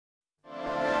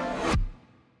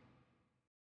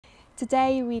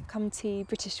Today we've come to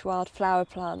British Wildflower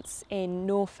Plants in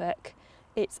Norfolk.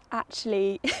 It's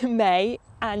actually May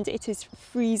and it is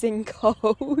freezing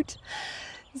cold.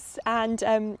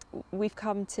 And we've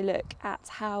come to look at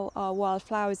how our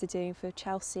wildflowers are doing for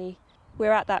Chelsea.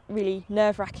 We're at that really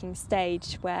nerve-wracking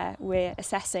stage where we're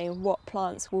assessing what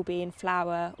plants will be in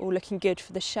flower or looking good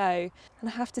for the show. And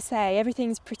I have to say,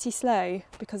 everything's pretty slow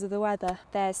because of the weather.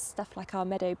 There's stuff like our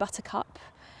meadow buttercup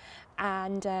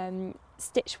and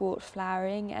stitchwort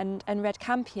flowering and red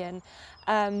campion,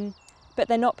 but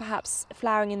they're not perhaps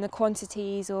flowering in the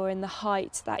quantities or in the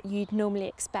height that you'd normally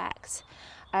expect.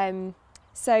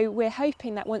 So we're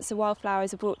hoping that once the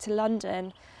wildflowers are brought to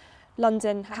London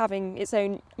having its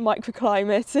own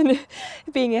microclimate and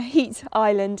being a heat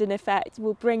island in effect,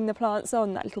 will bring the plants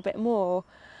on that little bit more,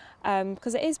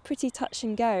 because it is pretty touch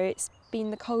and go. It's been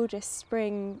the coldest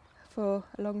spring for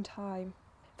a long time.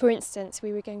 For instance,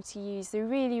 we were going to use the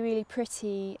really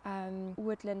pretty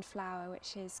woodland flower,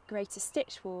 which is greater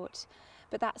stitchwort,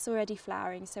 but that's already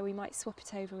flowering, so we might swap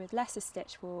it over with lesser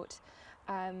stitchwort.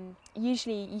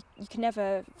 Usually you can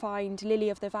never find lily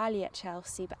of the valley at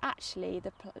Chelsea, but actually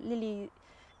the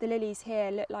lilies here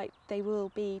look like they will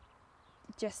be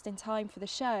just in time for the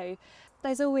show.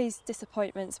 There's always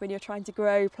disappointments when you're trying to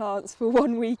grow plants for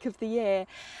 1 week of the year,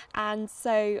 and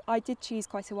so I did choose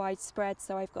quite a wide spread,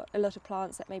 so I've got a lot of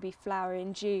plants that maybe flower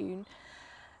in June,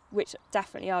 which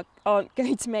definitely aren't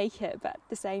going to make it, but at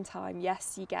the same time,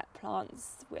 yes, you get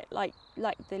plants like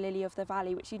the lily of the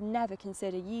valley, which you'd never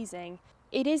consider using.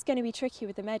 It is going to be tricky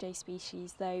with the meadow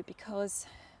species though, because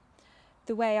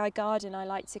the way I garden, I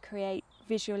like to create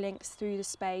visual links through the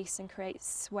space and create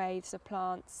swathes of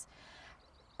plants.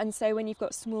 And so when you've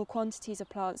got small quantities of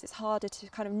plants, it's harder to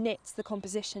kind of knit the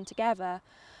composition together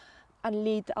and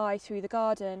lead the eye through the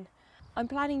garden. I'm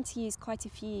planning to use quite a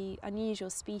few unusual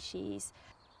species.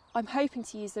 I'm hoping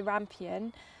to use the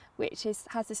rampion, which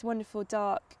has this wonderful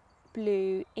dark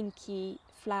blue inky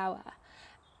flower.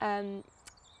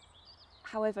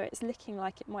 However, it's looking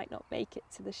like it might not make it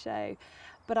to the show.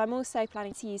 But I'm also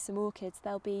planning to use some orchids.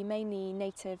 They'll be mainly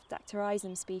native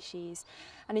Dactylorhizum species,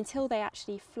 and until they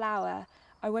actually flower,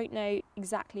 I won't know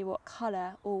exactly what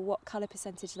colour or what colour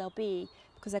percentage they'll be,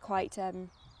 because they're quite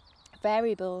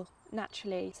variable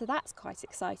naturally. So that's quite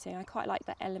exciting. I quite like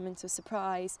that element of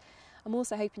surprise. I'm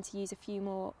also hoping to use a few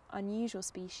more unusual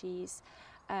species.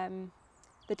 The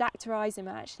Dactylorhizum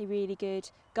are actually really good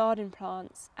garden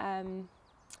plants,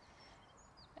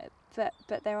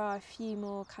 but there are a few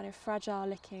more kind of fragile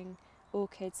looking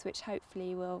orchids which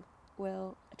hopefully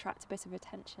will attract a bit of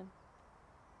attention.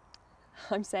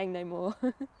 I'm saying no more.